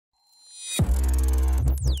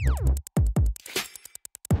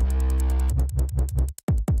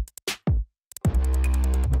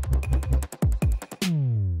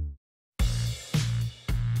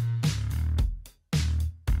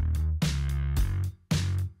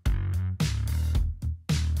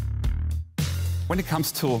When it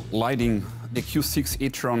comes to lighting, the Q6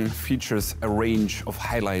 E-Tron features a range of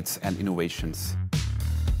highlights and innovations.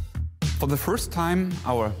 For the first time,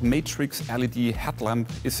 our Matrix LED headlamp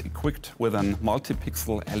is equipped with a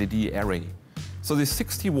multi-pixel LED array. So the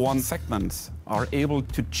 61 segments are able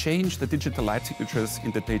to change the digital light signatures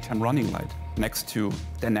in the daytime running light, next to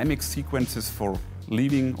dynamic sequences for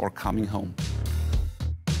leaving or coming home.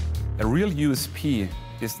 A real USP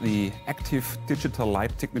is the active digital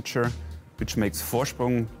light signature, which makes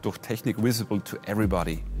Vorsprung durch Technik visible to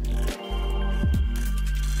everybody.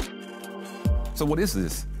 So what is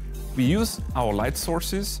this? We use our light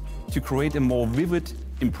sources to create a more vivid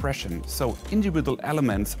impression. So individual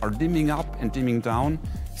elements are dimming up and dimming down.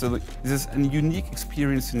 So this is a unique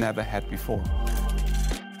experience you never had before.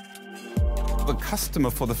 The customer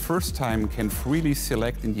for the first time can freely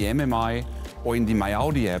select in the MMI or in the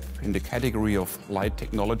myAudi app in the category of light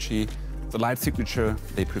technology the light signature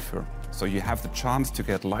they prefer. So you have the chance to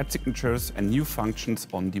get light signatures and new functions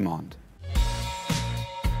on demand.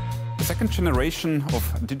 The second generation of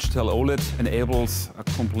digital OLED enables a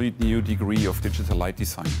complete new degree of digital light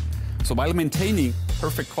design. So while maintaining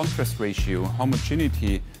perfect contrast ratio,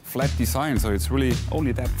 homogeneity, flat design, so it's really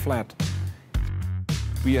only that flat,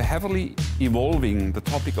 we are heavily evolving the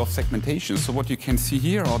topic of segmentation. So what you can see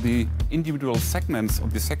here are the individual segments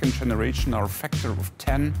of the second generation are a factor of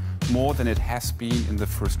 10 more than it has been in the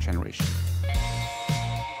first generation.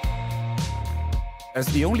 As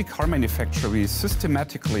the only car manufacturer, we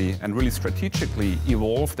systematically and really strategically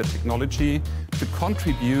evolve the technology to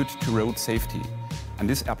contribute to road safety. And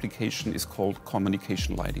this application is called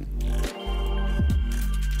communication lighting.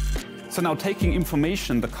 So now taking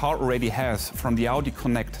information the car already has from the Audi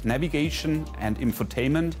Connect navigation and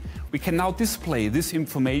infotainment, we can now display this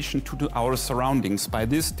information to our surroundings by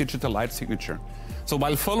this digital light signature. So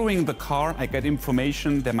while following the car, I get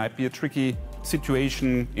information there might be a tricky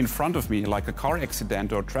situation in front of me, like a car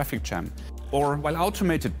accident or traffic jam. Or while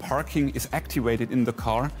automated parking is activated in the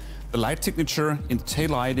car, the light signature in tail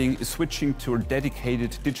lighting is switching to a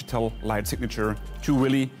dedicated digital light signature to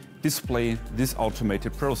really display this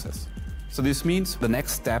automated process. So this means the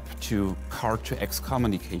next step to car-to-X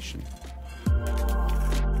communication.